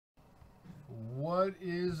What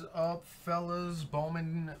is up, fellas?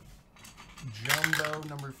 Bowman Jumbo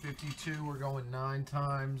number 52. We're going 9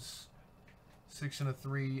 times. 6 and a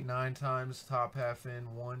 3, 9 times. Top half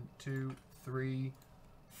in. 1, 2, 3,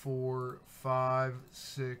 4, 5,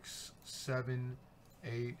 6, 7,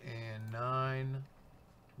 8, and 9.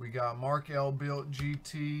 We got Mark L. Built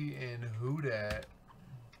GT and Who Dat.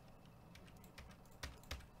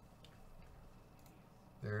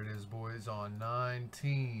 There it is, boys, on 9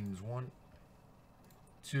 teams. 1,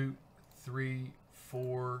 2, 3,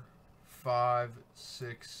 4, 5,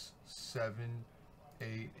 6, 7, 8,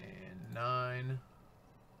 and 9.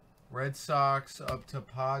 Red Sox up to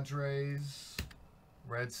Padres.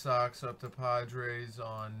 Red Sox up to Padres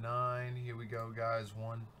on 9. Here we go, guys.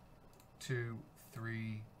 1, 2,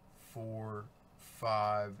 3, 4,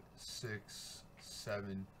 5, 6,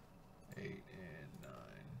 7, 8, and 9.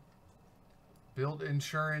 Built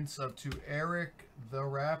Insurance up to Eric the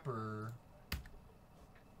Rapper.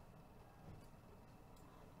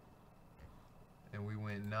 And we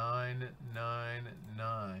went 9, 9,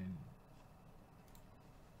 9.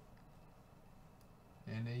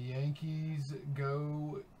 And the Yankees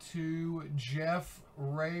go to Jeff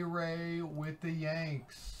Ray with the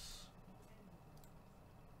Yanks.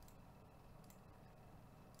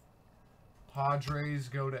 Padres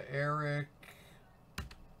go to Eric.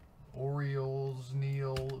 Orioles,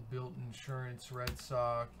 Neil, Built Insurance, Red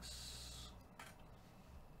Sox.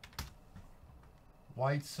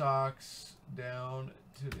 White Sox down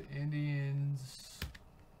to the Indians.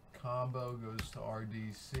 Combo goes to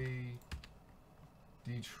RDC.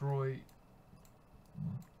 Detroit.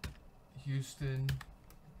 Houston.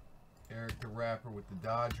 Eric the Rapper with the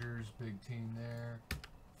Dodgers. Big team there.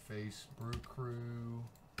 Face Brew Crew.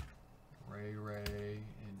 Ray,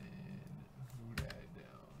 and then Who Dat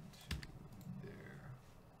down to there.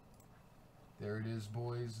 There it is,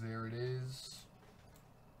 boys. There it is.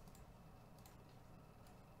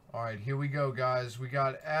 All right, here we go, guys. We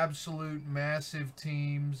got absolute massive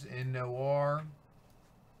teams in Noir.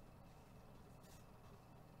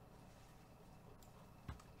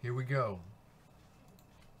 Here we go.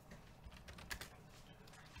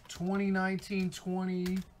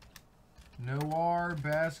 2019-20 Noir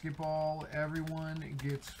basketball. Everyone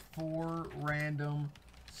gets 4 random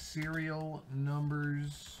serial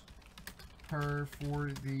numbers per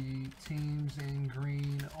for the teams in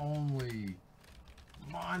green only.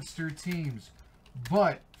 Monster teams,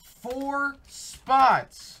 but 4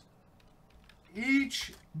 spots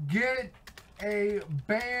each get a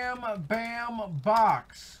Bam Bam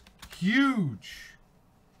box. Huge.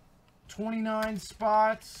 29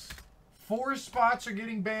 spots. 4 spots are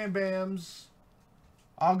getting Bam Bams.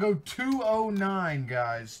 I'll go 209,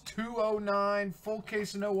 guys. 209, full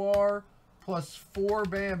case of Noir, plus 4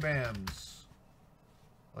 Bam Bams.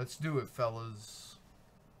 Let's do it, fellas.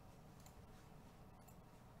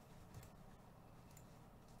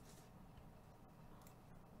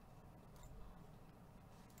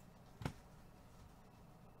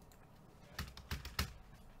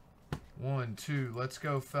 One, 2, let's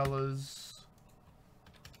go, fellas.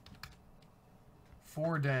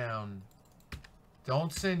 4 down.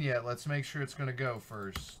 Don't send yet. Let's make sure it's going to go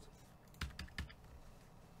first.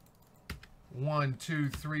 1, 2,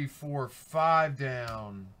 3, 4, 5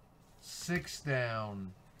 down. 6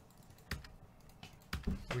 down.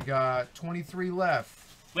 We got 23 left.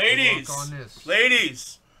 Ladies, on this.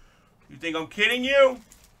 Ladies, you think I'm kidding you?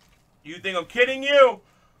 You think I'm kidding you?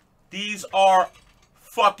 These are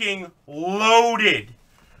fucking loaded.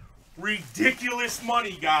 Ridiculous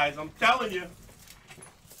money, guys. I'm telling you.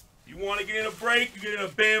 You want to get in a break, you get in a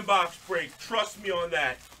Bam Box break. Trust me on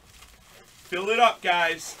that. Fill it up,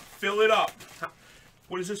 guys. Fill it up.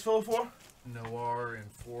 What is this fill for? Noir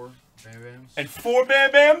and 4 Bam Bams. And 4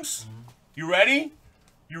 Bam Bams? You ready?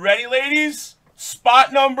 You ready, ladies?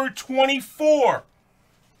 Spot number 24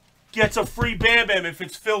 gets a free Bam Bam if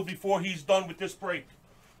it's filled before he's done with this break.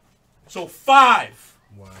 So 5.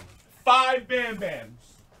 Wow. 5 Bam Bams.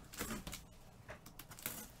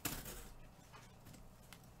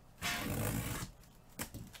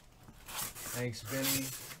 Thanks, Benny.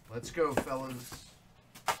 Let's go, fellas.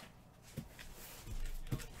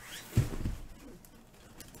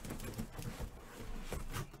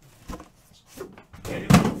 Get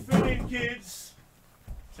it fill in, kids.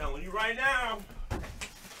 Telling you right now.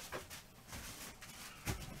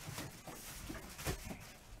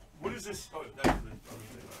 What is this? Oh, that's the other thing.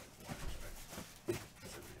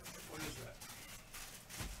 What is that?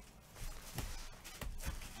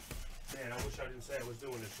 Man, I wish I didn't say I was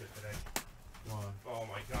doing this shit today. Why? Oh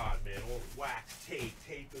my god, man. All wax, tape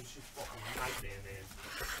and shit. Fucking nightmare, man.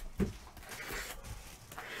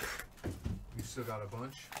 You still still got a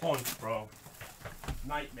bunch. Bunch, bro.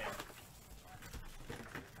 Nightmare.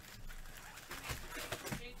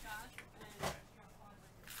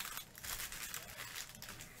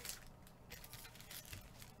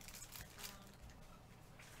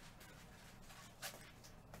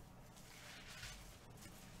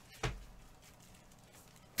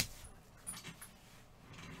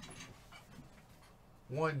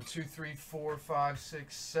 One, two, three, four, five,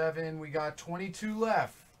 six, seven. We got 22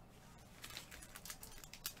 left.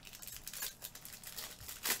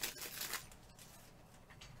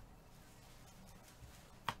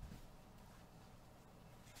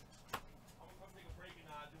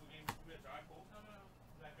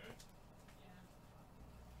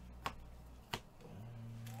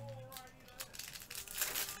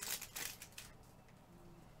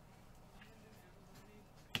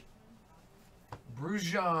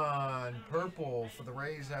 Brujan, purple for the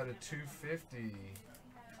Rays out of 250.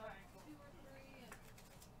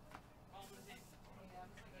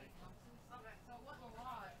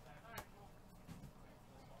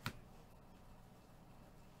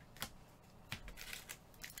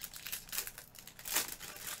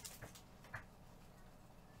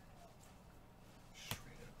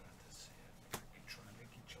 Straight up about to say it. Freaking trying to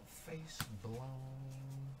get your face blown.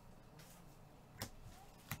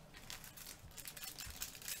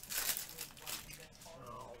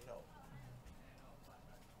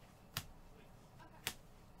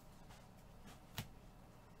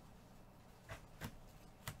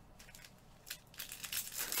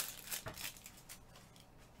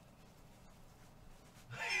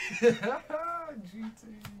 GT,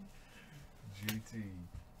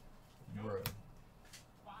 bro.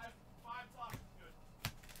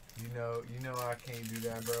 You know I can't do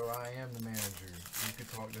that, bro. I am the manager. You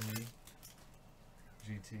could talk to me.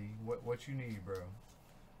 GT, what you need, bro?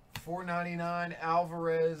 $4.99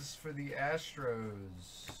 Alvarez for the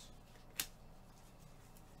Astros.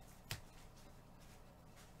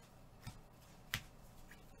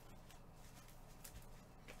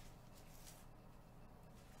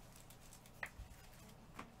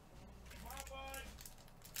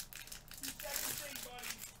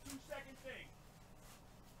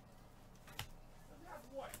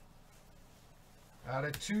 Out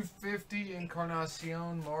of 250,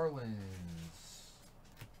 Encarnacion Marlins.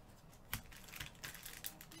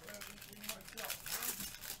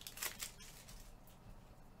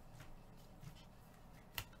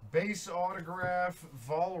 Base autograph,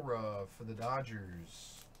 Valera for the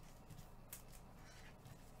Dodgers.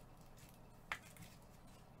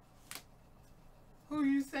 Who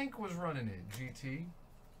you think was running it, GT?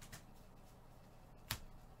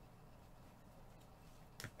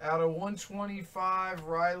 Out of 125,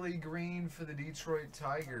 Riley Green for the Detroit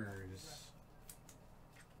Tigers.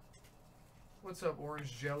 What's up,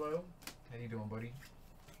 Orange Jello? How you doing, buddy?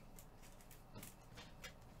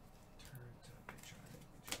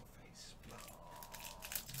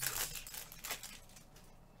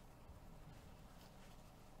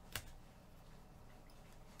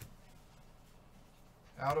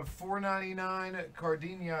 Out of 499,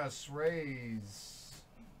 Cardenas Rays.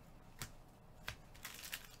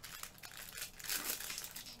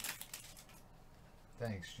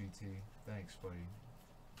 Thanks, GT. Thanks, buddy.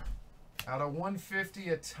 Out of 150,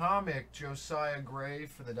 Atomic, Josiah Gray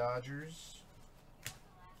for the Dodgers.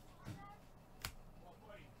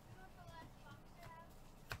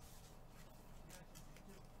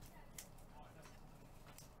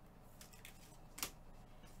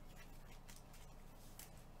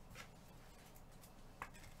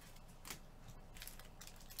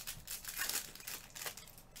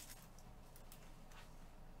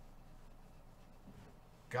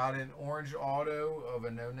 Got an orange auto of a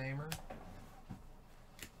no-namer.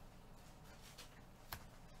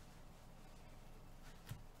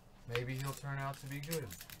 Maybe he'll turn out to be good.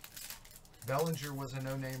 Bellinger was a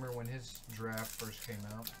no-namer when his draft first came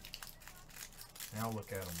out. Now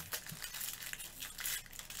look at him.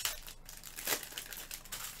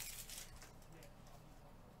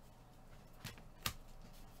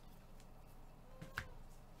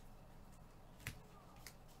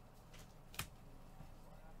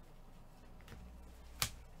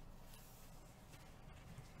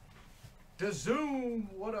 The Zoom,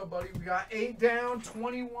 what up, buddy? We got 8 down,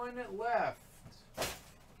 21 left.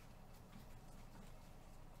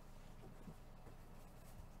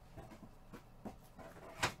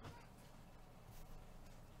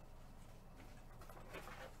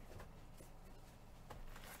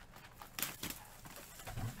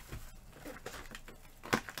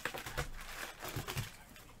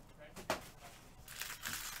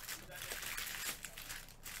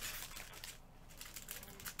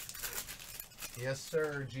 Yes,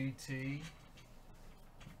 sir, GT.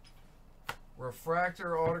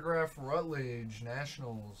 Refractor autograph Rutledge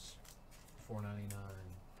Nationals, $4.99.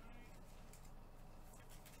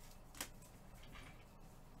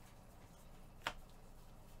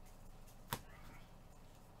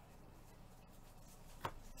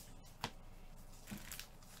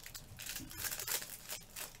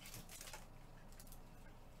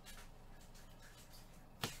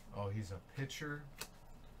 Oh, he's a pitcher,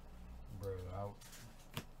 bro. Out.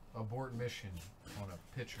 Abort mission on a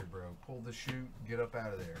pitcher, bro. Pull the chute, get up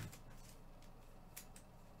out of there.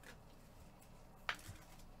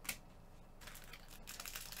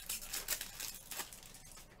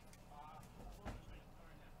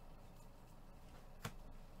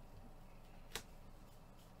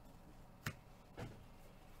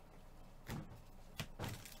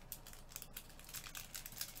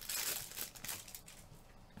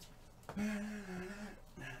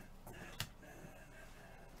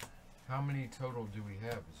 How many total do we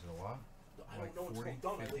have? Is it a lot? I Like don't know 40, what's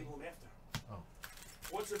done. I 50? label them after. Oh.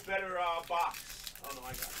 What's a better box? I don't know.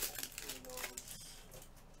 I got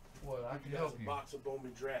What? I can a help you. box of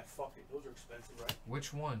Bowman draft. Fuck it. Those are expensive, right?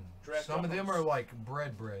 Which one? Draft some of them jumbos. are like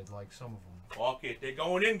bread, like some of them. Fuck it. They're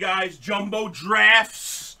going in, guys. Jumbo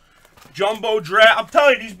drafts. Jumbo draft. I'm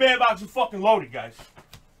telling you, these bad boxes are fucking loaded, guys.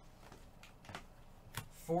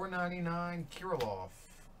 $4.99 Kirilov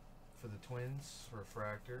for the Twins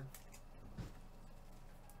refractor.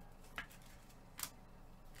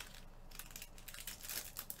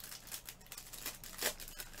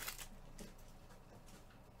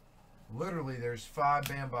 Literally, there's 5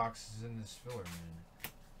 bandboxes in this filler,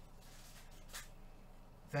 man.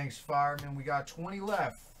 Thanks, Fireman. We got 20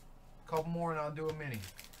 left. A couple more and I'll do a mini.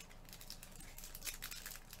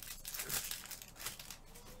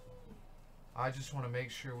 I just want to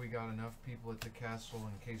make sure we got enough people at the castle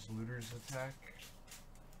in case looters attack.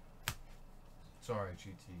 It's alright,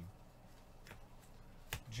 GT.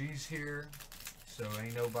 G's here, so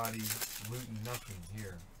ain't nobody looting nothing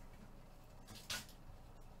here.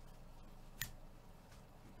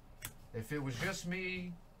 If it was just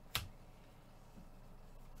me,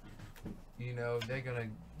 you know, they gonna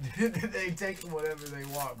they take whatever they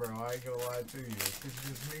want, bro. I ain't gonna lie to you. If it's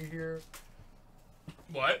just me here.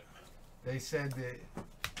 What? They said that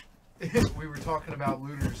we were talking about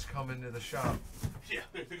looters coming to the shop. Yeah.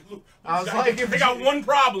 I was like, if they got one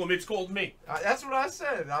problem. It's called me. That's what I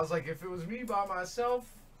said. I was like, if it was me by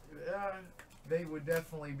myself, they would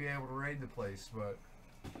definitely be able to raid the place, but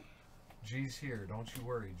G's here. Don't you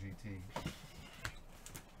worry, GT.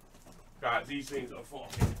 God, these things are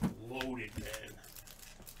fucking loaded, man.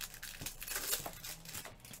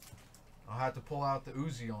 I'll have to pull out the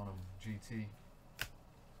Uzi on them, GT.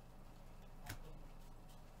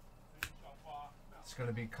 It's going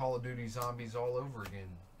to be Call of Duty Zombies all over again.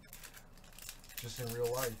 Just in real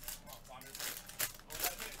life.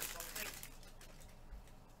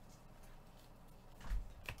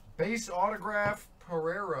 Base autograph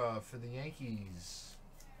Pereira for the Yankees.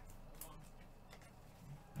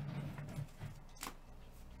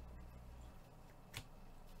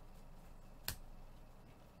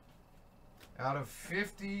 Out of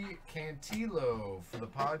 50, Cantillo for the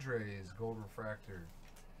Padres, gold refractor.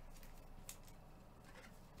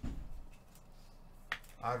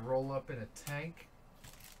 I'd roll up in a tank.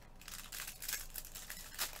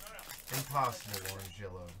 Impossible, orange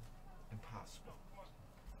yellow. Impossible.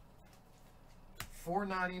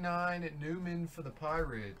 $4.99 at Newman for the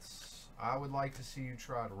Pirates. I would like to see you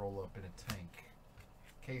try to roll up in a tank.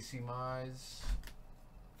 Casey Mize.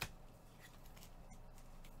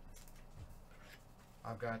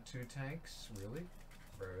 I've got 2 tanks, really?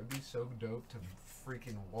 Bro, it'd be so dope to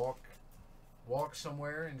freaking walk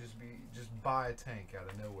somewhere and just buy a tank out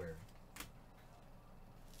of nowhere.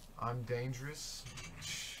 I'm dangerous.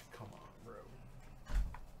 Come on, bro.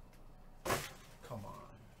 Come on.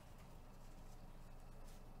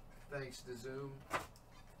 Thanks to Zoom.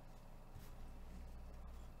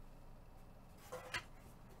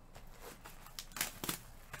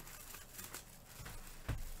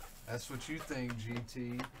 That's what you think,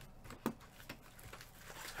 GT.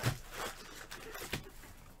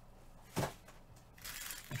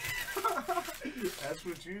 That's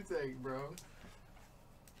what you think, bro.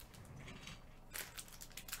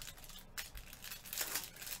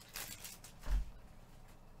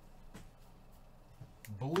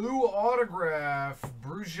 Blue autograph,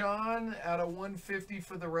 Brujan out of 150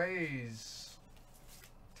 for the Rays.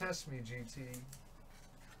 Test me, GT.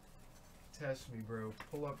 Test me, bro.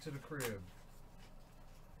 Pull up to the crib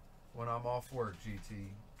when I'm off work, GT.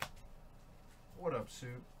 What up,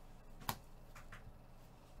 Soup?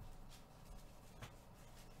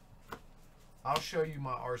 I'll show you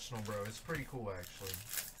my arsenal, bro. It's pretty cool, actually.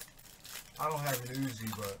 I don't have an Uzi,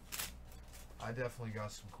 but I definitely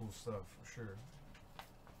got some cool stuff for sure.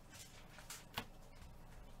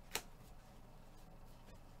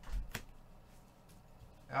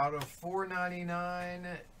 Out of $4.99,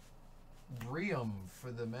 Briam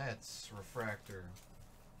for the Mets refractor.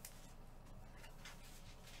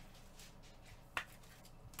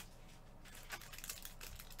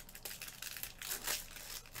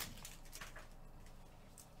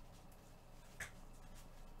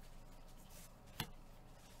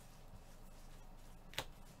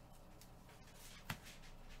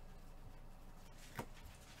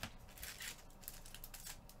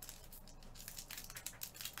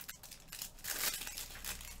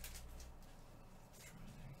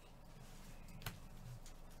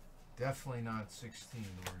 Definitely not 16,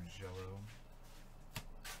 Orange Jello.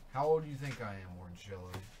 How old do you think I am, Orange Jello?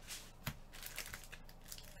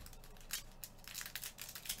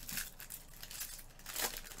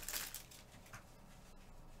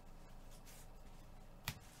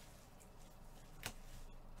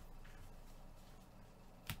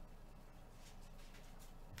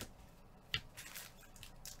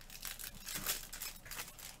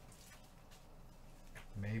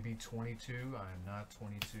 Maybe 22. I am not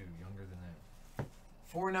 22. Younger than that.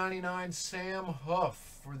 $4.99 Sam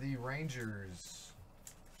Huff for the Rangers.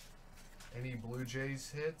 Any Blue Jays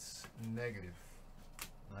hits? Negative.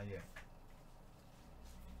 Not yet.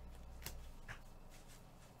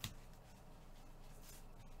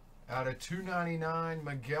 Out of $2.99,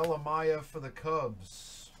 Miguel Amaya for the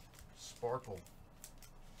Cubs. Sparkle.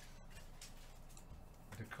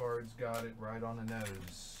 The cards got it right on the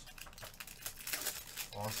nose.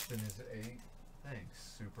 Austin is 8.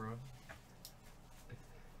 Thanks, Supra.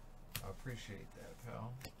 I appreciate that,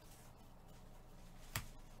 pal.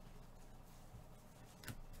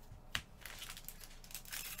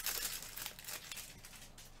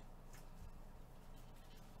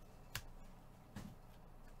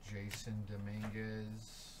 Jason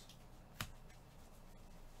Dominguez.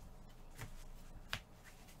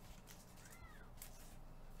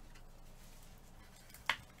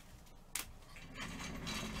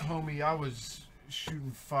 Homie, I was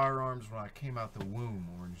shooting firearms when I came out the womb,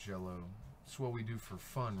 Orange Jello. It's what we do for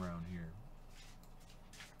fun around here.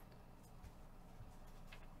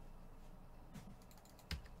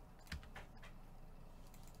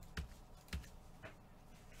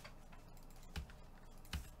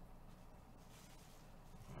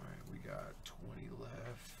 Alright, we got 20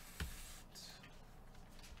 left.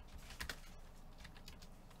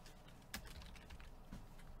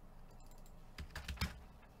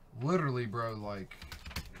 Literally, bro, like,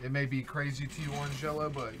 it may be crazy to you, Orange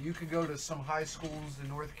Jello, but you could go to some high schools in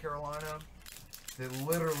North Carolina that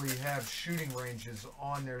literally have shooting ranges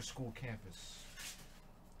on their school campus.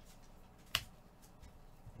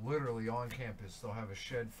 Literally on campus. They'll have a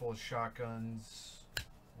shed full of shotguns,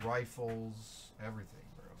 rifles, everything,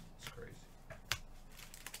 bro. It's crazy.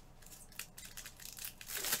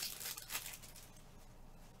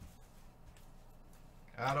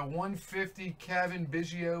 Out of 150, Kevin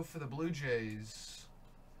Biggio for the Blue Jays.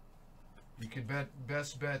 You could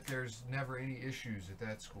best bet there's never any issues at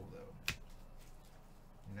that school, though.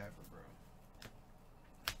 Never, bro.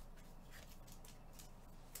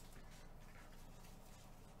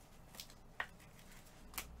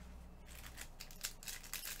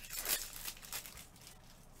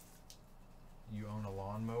 You own a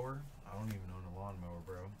lawnmower? I don't even own a lawnmower,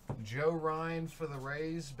 bro. Joe Ryan for the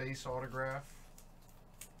Rays, base autograph.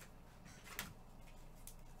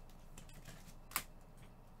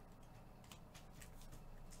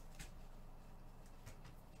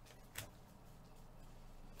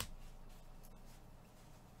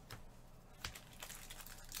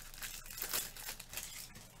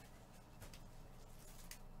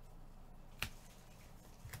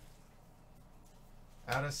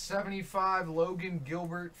 Out of 75, Logan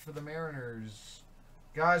Gilbert for the Mariners.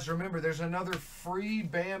 Guys, remember, there's another free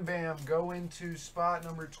Bam Bam go into spot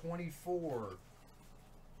number 24.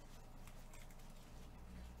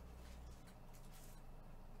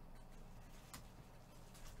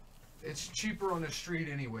 It's cheaper on the street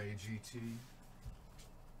anyway, GT.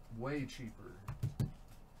 Way cheaper.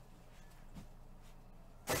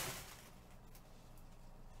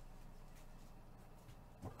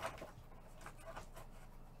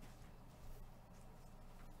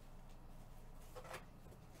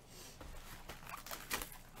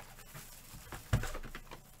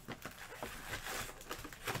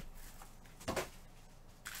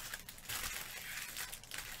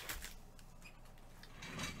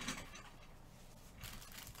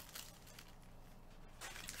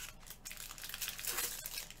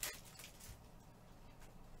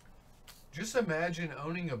 Just imagine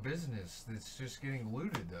owning a business that's just getting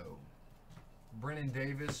looted, though. Brennan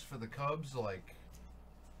Davis for the Cubs, like,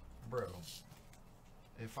 bro.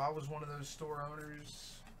 If I was one of those store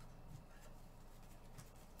owners,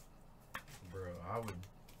 bro, I would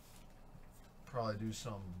probably do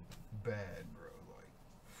something bad, bro. Like,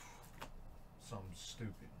 something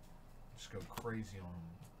stupid. Just go crazy on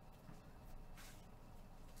them.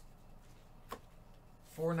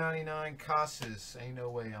 $4.99 Casas. Ain't no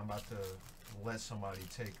way I'm about to let somebody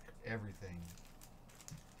take everything.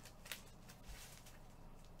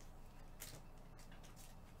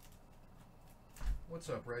 What's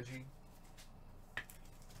up, Reggie?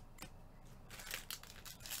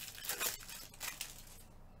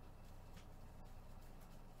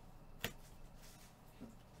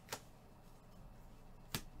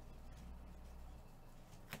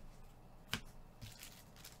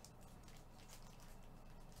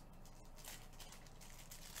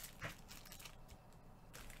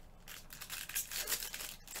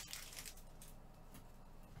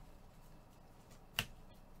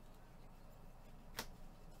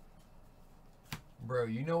 Bro,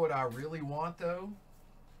 you know what I really want though?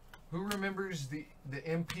 Who remembers the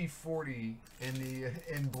MP40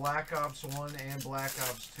 in Black Ops 1 and Black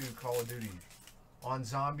Ops 2 Call of Duty? On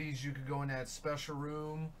zombies, you could go in that special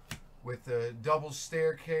room with the double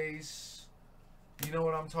staircase. You know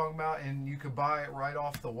what I'm talking about? And you could buy it right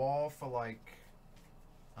off the wall for like,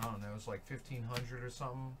 I don't know, it's like $1,500 or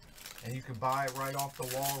something. And you could buy it right off the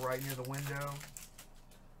wall, right near the window.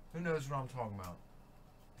 Who knows what I'm talking about?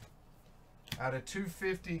 Out of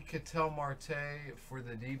 250, Ketel Marte for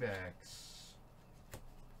the D-backs.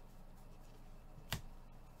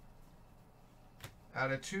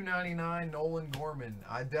 Out of 299, Nolan Gorman.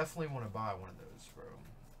 I definitely want to buy one of those, bro.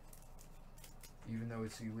 Even though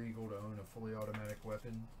it's illegal to own a fully automatic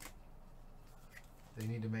weapon, they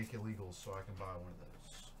need to make it legal so I can buy one of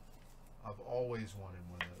those. I've always wanted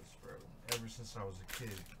one of those, bro. Ever since I was a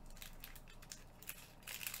kid.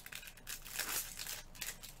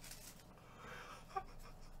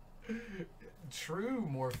 True,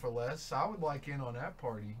 more for less. I would like in on that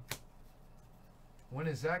party. When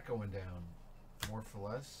is that going down? More for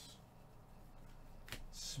less.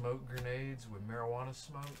 Smoke grenades with marijuana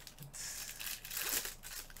smoke.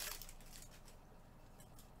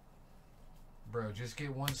 Bro, just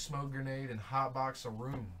get one smoke grenade and hotbox a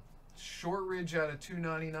room. Shortridge out of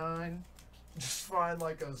 299. Just find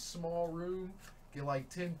like a small room. Get like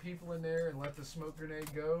 10 people in there and let the smoke grenade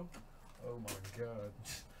go. Oh my god.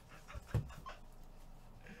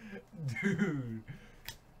 Dude,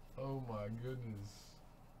 oh my goodness.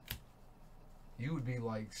 You would be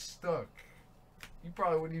like stuck. You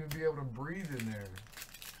probably wouldn't even be able to breathe in there.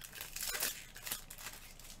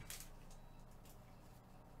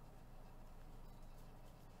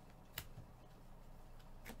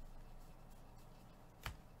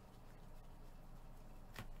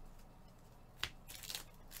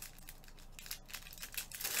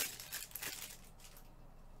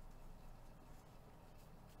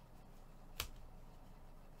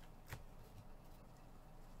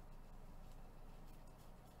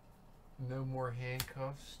 No more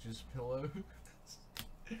handcuffs, just pillows.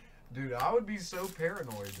 Dude, I would be so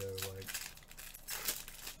paranoid though, like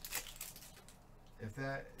if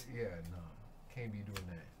that, yeah, no, can't be doing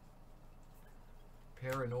that.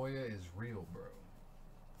 Paranoia is real, bro.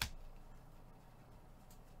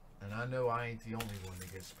 And I know I ain't the only one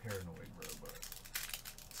that gets paranoid, bro, but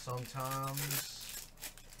sometimes,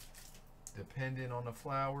 depending on the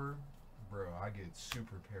flower, bro, I get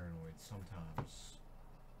super paranoid sometimes.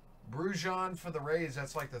 Brujon for the Rays,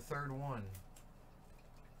 that's like the third one.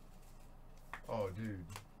 Oh, dude.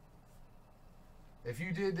 If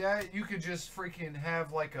you did that, you could just freaking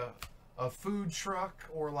have like a food truck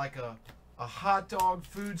or like a hot dog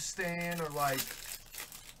food stand or like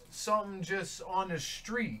something just on the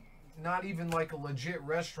street. Not even like a legit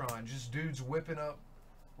restaurant. Just dudes whipping up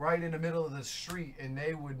right in the middle of the street and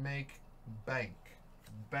they would make bank.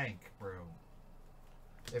 Bank, bro.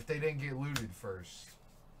 If they didn't get looted first.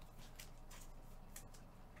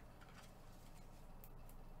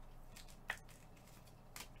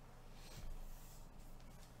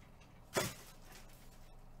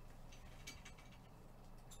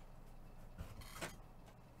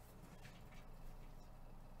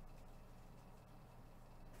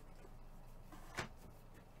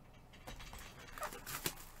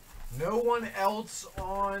 No one else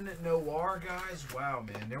on Noir, guys. Wow,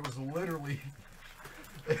 man, there was literally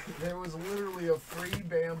a free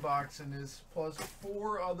BAM box in this, plus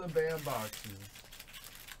 4 other BAM boxes.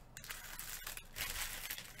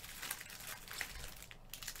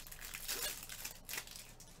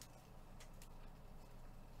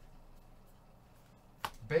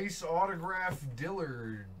 Base autograph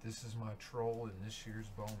Dillard. This is my troll in this year's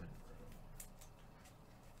Bowman.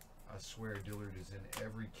 I swear Dillard is in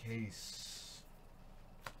every case.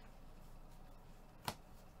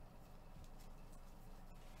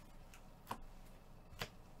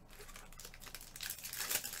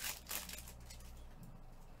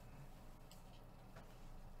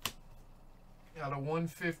 Out of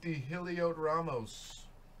 150, Heliot Ramos.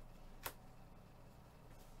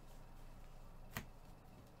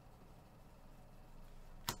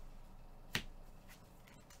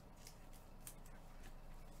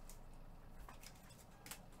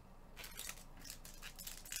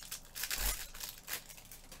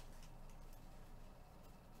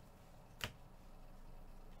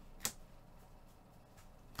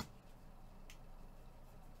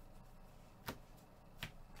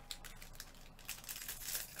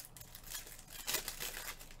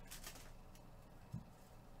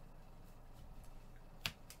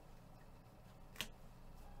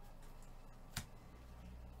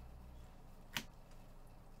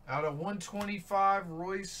 Out of 125,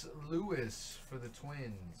 Royce Lewis for the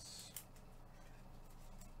Twins.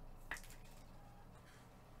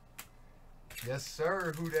 Yes,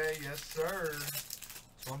 sir, Houday. Yes, sir.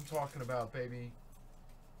 That's what I'm talking about, baby.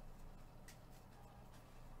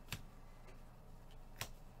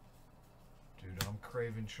 Dude, I'm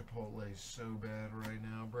craving Chipotle so bad right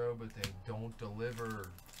now, bro, but they don't deliver.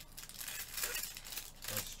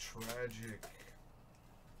 That's tragic.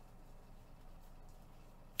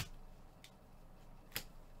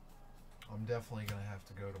 I'm definitely going to have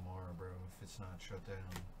to go tomorrow, bro, if it's not shut down.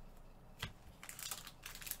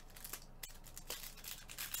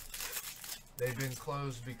 They've been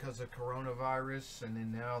closed because of coronavirus, and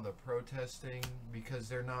then now the protesting because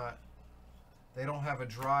they don't have a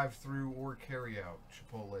drive-through or carry-out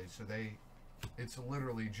Chipotle. So it's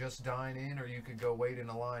literally just dine in, or you could go wait in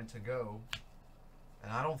a line to go.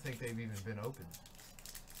 And I don't think they've even been open.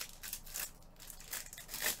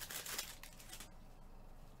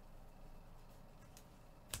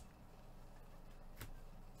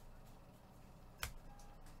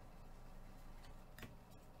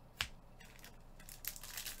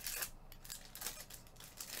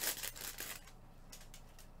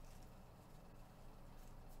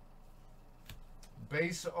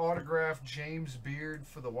 Base autograph James Beard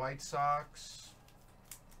for the White Sox.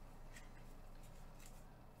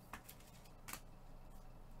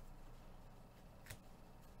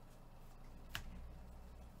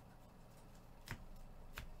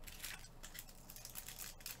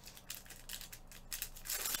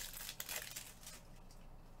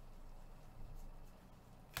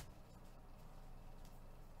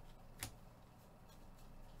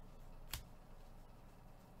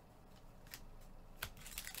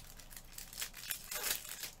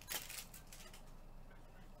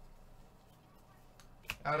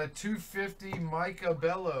 Out of 250, Micah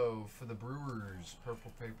Bello for the Brewers.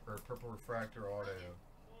 Purple paper, purple refractor auto.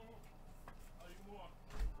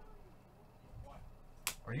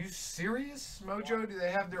 Are you serious, Mojo? Do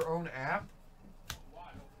they have their own app?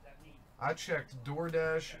 I checked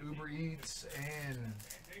DoorDash, Uber Eats, and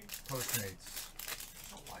Postmates.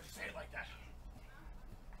 So why'd you say it like that?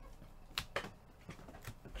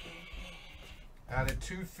 Out of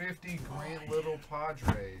 250, Grant Little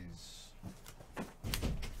Padres.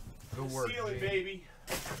 Good work, ceiling, G. baby.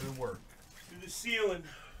 Good work. To the ceiling.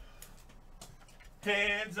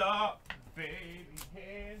 Hands up, baby.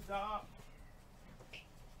 Hands up.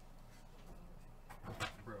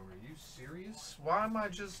 Bro, are you serious? Why am I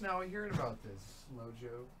just now hearing about this,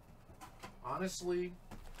 Mojo? Honestly.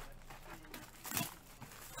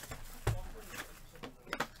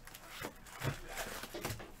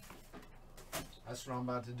 That's what I'm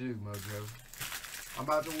about to do, Mojo. I'm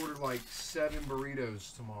about to order like 7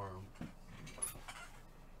 burritos tomorrow.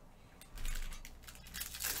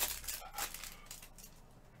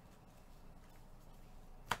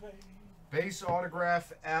 Base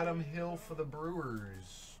autograph Adam Hill for the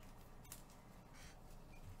Brewers.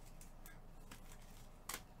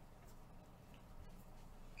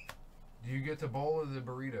 Do you get the bowl or the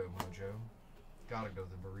burrito, Mojo? Gotta go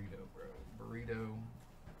the burrito, bro. Burrito.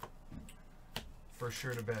 For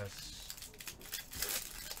sure the best.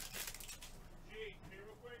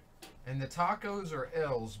 And the tacos are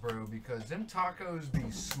L's, bro, because them tacos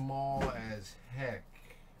be small as heck.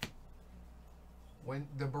 When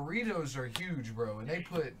the burritos are huge, bro, and they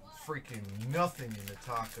put freaking nothing in the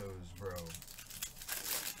tacos, bro.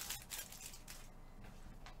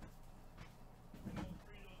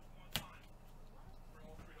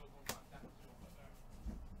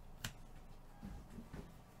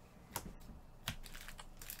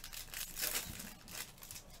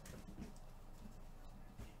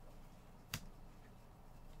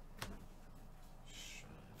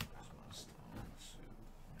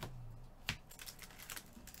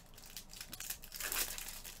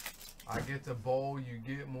 get the bowl, you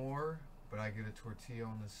get more, but I get a tortilla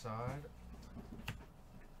on the side.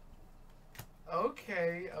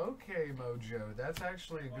 Okay, okay, Mojo. That's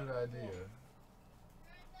actually a good idea.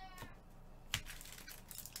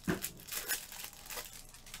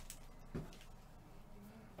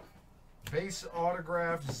 Base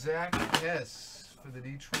autograph Zach Hess for the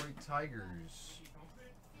Detroit Tigers.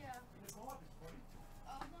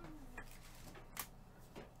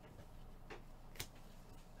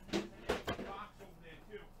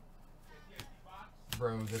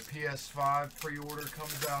 Bro, the PS5 pre-order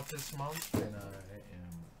comes out this month, and I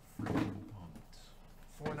am freaking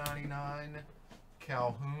pumped. $4.99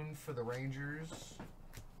 Calhoun for the Rangers.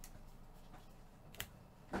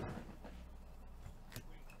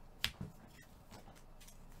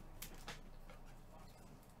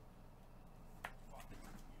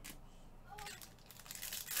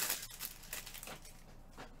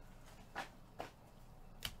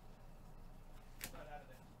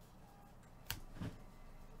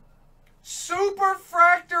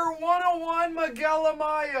 Superfractor 101 Miguel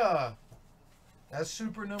Amaya. That's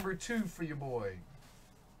super number 2 for you, boy.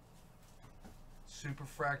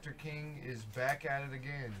 Superfractor King is back at it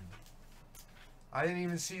again. I didn't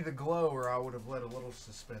even see the glow, or I would have let a little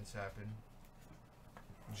suspense happen.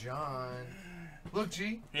 John. Look,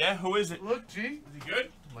 G. Yeah, who is it? Look, G. Is he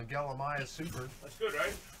good? Miguel Amaya super. That's good,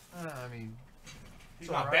 right? I mean,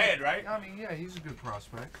 he's not bad, right? I mean, yeah, he's a good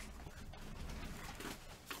prospect.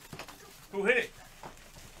 Who hit it?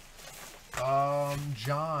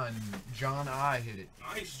 John. John I hit it.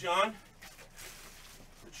 Nice, John.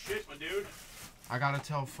 Good shit, my dude. I gotta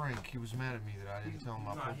tell Frank. He was mad at me that I didn't tell him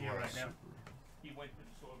I He's not pulled here black right now. super. He went to the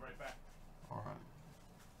store right back. All right.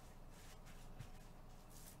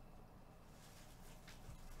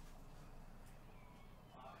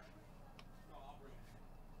 No, I'll bring it.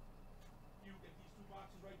 You get these 2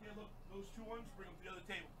 boxes right there. Look, those 2 ones. Bring them to the other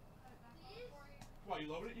table. Why, you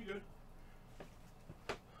loaded it? You good?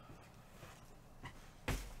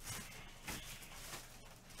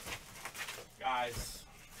 Guys,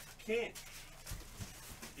 can't.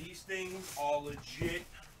 These things are legit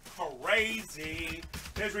crazy.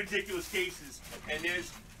 There's ridiculous cases, and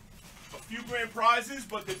there's a few grand prizes,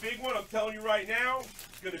 but the big one, I'm telling you right now,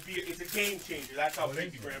 it's a game changer. That's how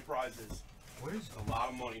big the grand prize is. What is it? A lot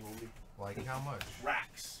of money, homie. Like how much?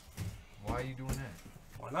 Racks. Why are you doing that?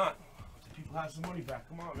 Why not? The people have some money back.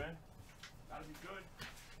 Come on, man. Gotta be good.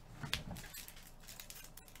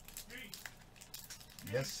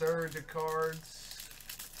 Yes, sir. The cards.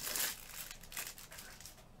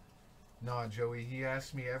 Nah, Joey. He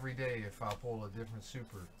asks me every day if I pull a different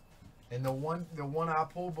super, and the one I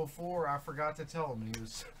pulled before, I forgot to tell him.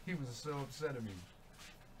 He was so upset at me.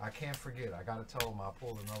 I can't forget. I gotta tell him I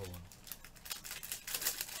pulled another one.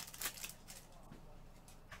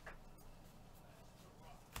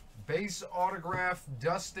 Base autograph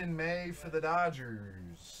Dustin May for the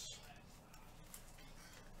Dodgers.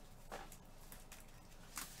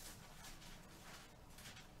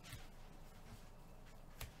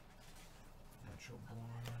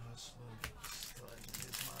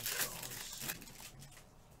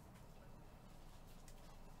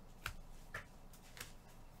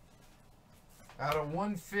 Out of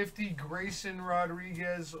 150, Grayson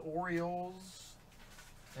Rodriguez, Orioles.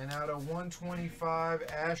 And out of 125,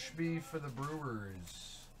 Ashby for the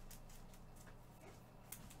Brewers.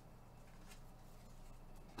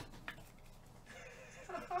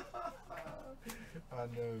 I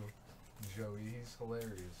know, Joey. He's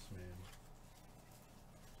hilarious, man.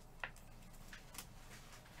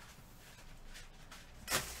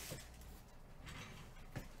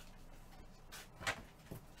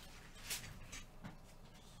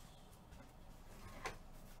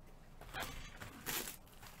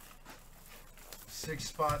 Six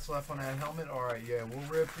spots left on that helmet. All right, yeah, we'll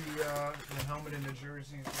rip the helmet and the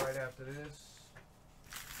jerseys right after this.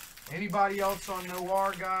 Anybody else on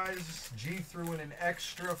Noir, guys? G threw in an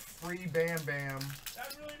extra free Bam Bam.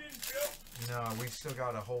 That really didn't feel. No, we still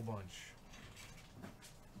got a whole bunch.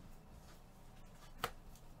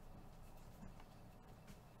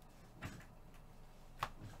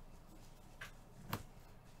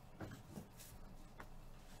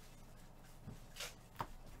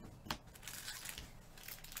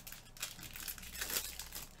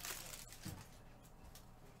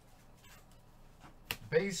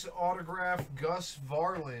 Base autograph Gus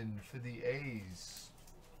Varlin for the A's.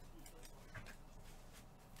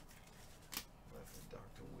 Left for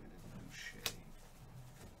Dr. Witt and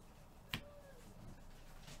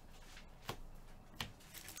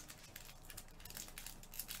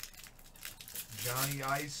Johnny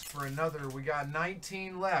Ice for another. We got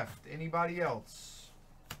 19 left. Anybody else?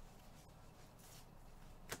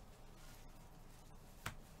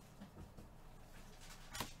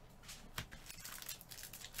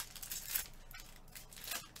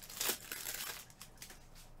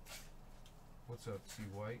 What's up, T.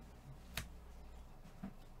 White?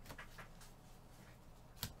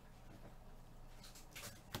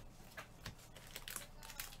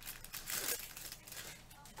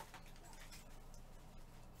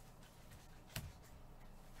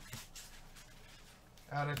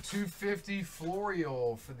 Out of 250,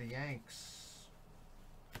 Florial for the Yanks.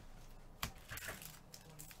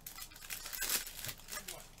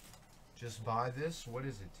 Just buy this. What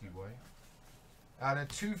is it, T-Way? Out of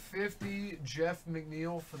 250, Jeff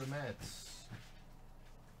McNeil for the Mets.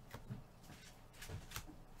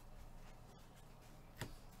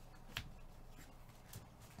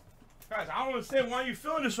 Guys, I don't understand why you're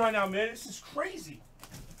feeling this right now, man. This is crazy.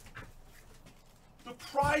 The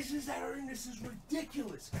prizes that are in this is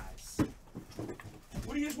ridiculous, guys.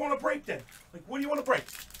 What do you just want to break then? Like, what do you want to break?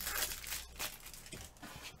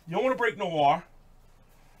 You don't want to break Noir.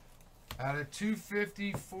 Out of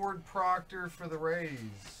 250, Ford Proctor for the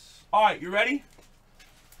Rays. All right, you ready?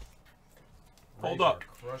 Hold Rays up.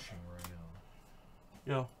 Are crushing right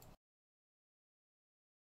now. Yo.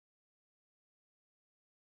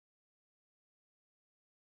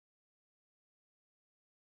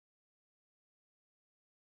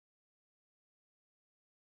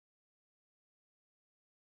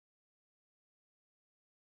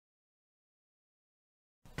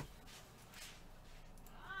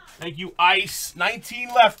 Thank you, Ice. 19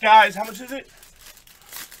 left, guys. How much is it?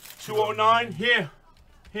 209. Here.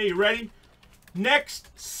 Hey, you ready?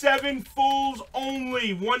 Next 7 fulls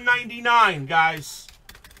only. 199, guys.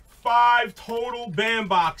 5 total BAM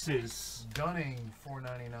boxes. Dunning,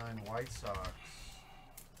 499, White Sox.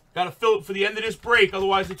 Got to fill it for the end of this break,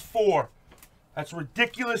 otherwise it's 4. That's a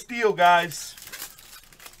ridiculous deal, guys.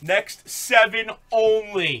 Next 7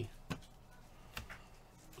 only.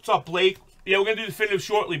 What's up, Blake? Yeah, we're going to do the definitive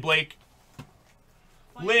shortly, Blake.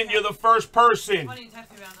 Lynn, you're the first person. Funny you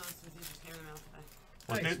text me about those because you just came in out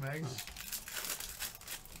Thanks, today. Megs.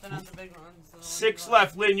 They're not the big ones. So 6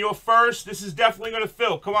 left. Lynn, you're first. This is definitely going to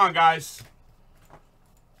fill. Come on, guys.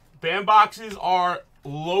 BAM boxes are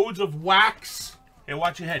loads of wax. Hey,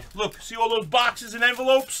 watch your head. Look, see all those boxes and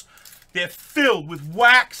envelopes? They're filled with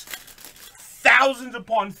wax. Thousands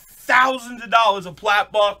upon thousands of dollars of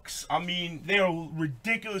plat bucks. I mean, they are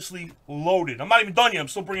ridiculously loaded. I'm not even done yet. I'm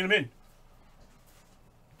still bringing them in.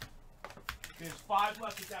 There's 5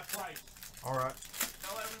 left at that price. All right.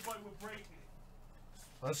 Tell everybody we're breaking.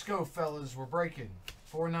 Let's go, fellas. We're breaking.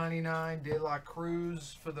 $4.99 De La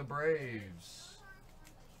Cruz for the Braves.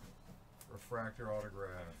 Refractor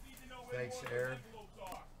autograph. Thanks, Air.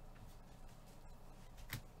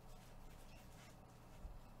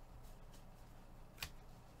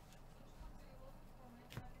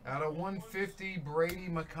 Out of 150, Brady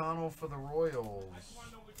McConnell for the Royals. I just want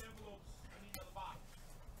to know which envelopes I need the other box.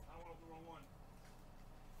 I don't want to open the wrong one.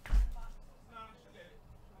 No, I should get it.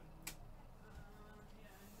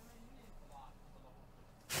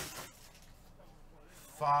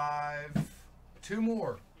 5. 2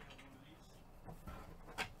 more.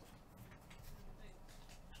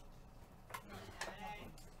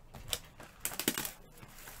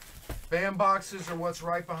 BAM boxes are what's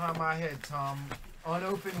right behind my head, Tom.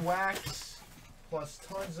 Unopened wax, plus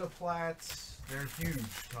tons of plats. They're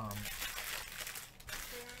huge, Tom.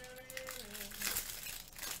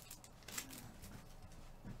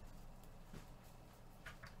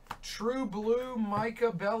 True Blue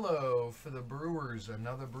Micah Bello for the Brewers.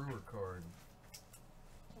 Another Brewer card.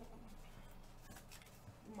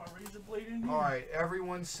 My razor blade in here. All right,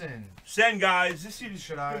 everyone send. Send, guys. This is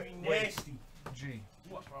Should I be wait? nasty. G.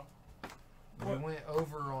 What, bro? We What? went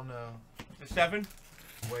over on The 7?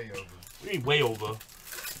 way over. What do you mean way over?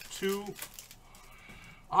 2.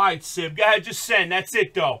 All right, Sib. Go ahead. Just send. That's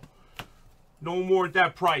it, though. No more at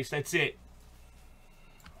that price. That's it.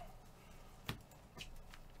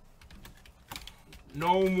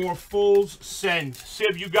 No more fulls. Send.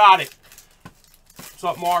 Sib, you got it. What's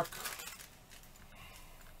up, Mark?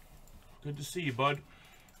 Good to see you, bud.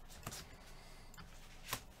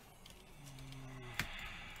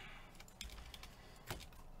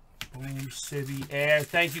 Boom, Sibby, Air.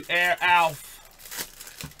 Thank you, Air Alf.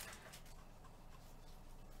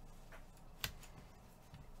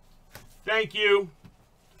 Thank you.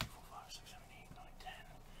 3, 4, 5, 6, 7, 8, 9, 10.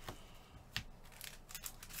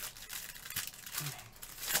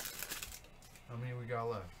 How many we got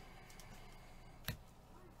left?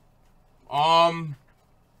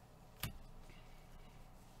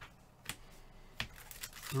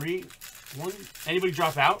 3, 1. Anybody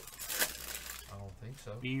drop out? I don't think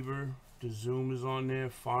so. Beaver, the Zoom is on there.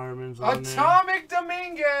 Fireman's on there. Atomic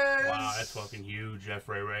Dominguez. Wow, that's fucking huge, F.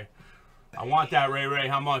 Ray Ray. I want that, Ray Ray.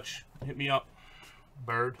 How much? Hit me up.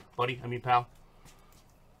 Bird. Buddy. I mean, pal.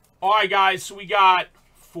 All right, guys. So we got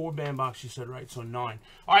 4 band boxes, you said, right? So 9.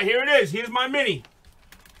 All right, here it is. Here's my mini.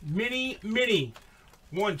 Mini.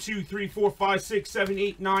 1, 2, 3, 4, 5, 6, 7,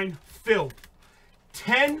 8, 9. Fill.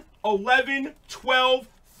 10, 11, 12,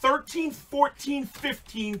 13, 14,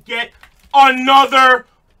 15. Get another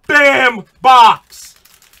BAM box.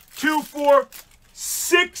 2, 4,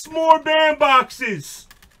 6 more BAM boxes.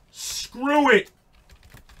 Screw it.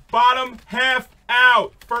 Bottom half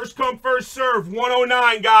out. First come, first serve.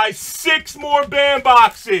 109, guys. 6 more BAM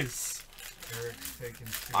boxes. Eric's taking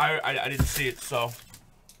 2. I didn't see it, so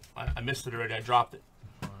I missed it already. I dropped it.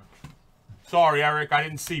 Sorry, Eric. I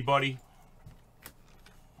didn't see, buddy.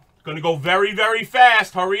 Gonna go very, very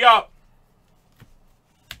fast. Hurry up.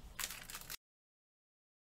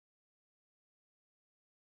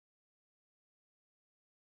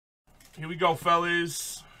 Here we go,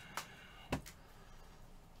 fellas.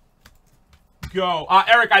 Go.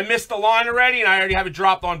 Eric, I missed the line already, and I already have it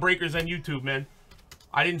dropped on Breakers and YouTube, man.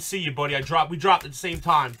 I didn't see you, buddy. We dropped at the same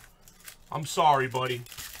time. I'm sorry, buddy.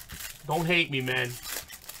 Don't hate me, man.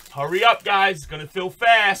 Hurry up, guys. It's gonna fill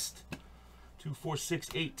fast. 2, 4, 6,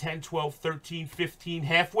 8, 10, 12, 13, 15.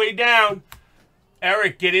 Halfway down.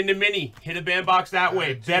 Eric, get in the mini. Hit a band box that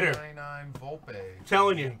way. Better. 299 Volpe.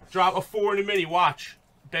 Telling you. Drop a 4 in the mini. Watch.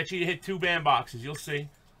 Bet you hit 2 band boxes. You'll see.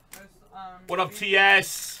 What up,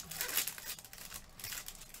 TS?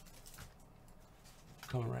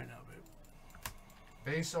 Coming right now, babe.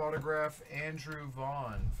 Base autograph, Andrew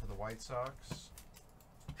Vaughn for the White Sox.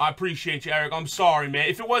 I appreciate you, Eric. I'm sorry, man.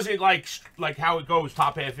 If it wasn't like how it goes,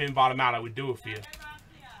 top half in, bottom out, I would do it for you.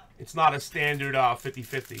 It's not a standard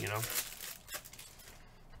 50-50, you know.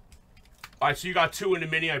 All right, so you got 2 in the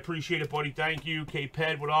mini. I appreciate it, buddy. Thank you.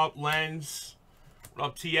 K-Ped, what up? Lens, what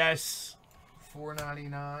up, TS?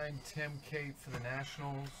 $4.99. Tim Cape for the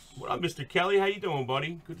Nationals. What up, Mr. Kelly? How you doing,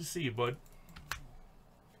 buddy? Good to see you, bud.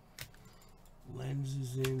 Lens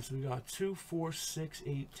is in. So we got 2, 4, 6,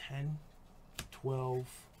 8, 10, 12,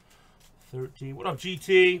 13. What up,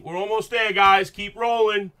 GT? We're almost there, guys. Keep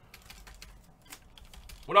rolling.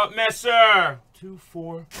 What up, Messer? 2,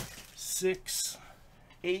 4, 6,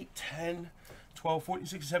 8, 10, 12, 14,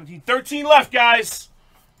 16, 17. 13 left, guys.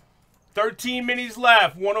 13 minis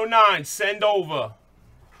left. 109. Send over.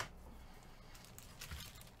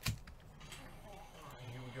 Here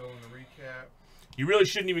we go in the recap. You really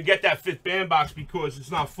shouldn't even get that 5th band box because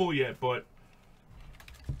it's not full yet, but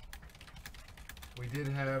We did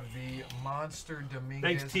have the Monster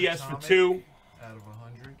Dominguez. thanks, TS, for Atomic 2. out of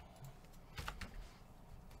 100.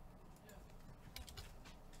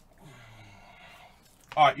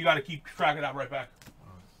 All right, you got to keep track of that right back.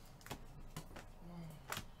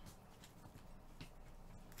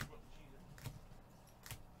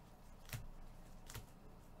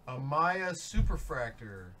 Amaya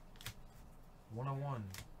Superfractor 101.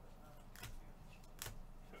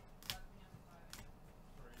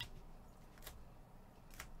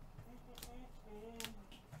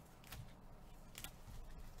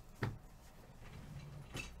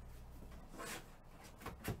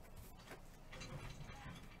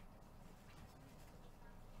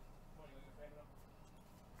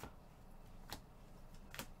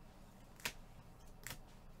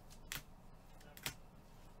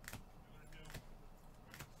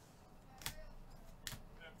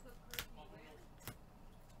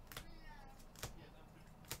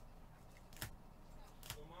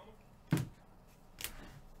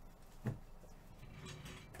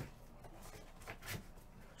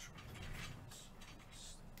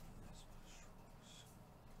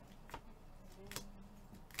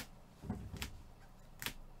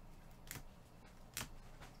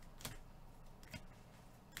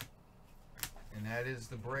 And that is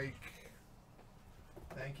the break.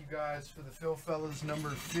 Thank you guys for the Phil Fellas. Number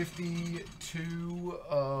 52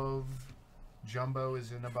 of Jumbo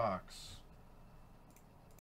is in the box.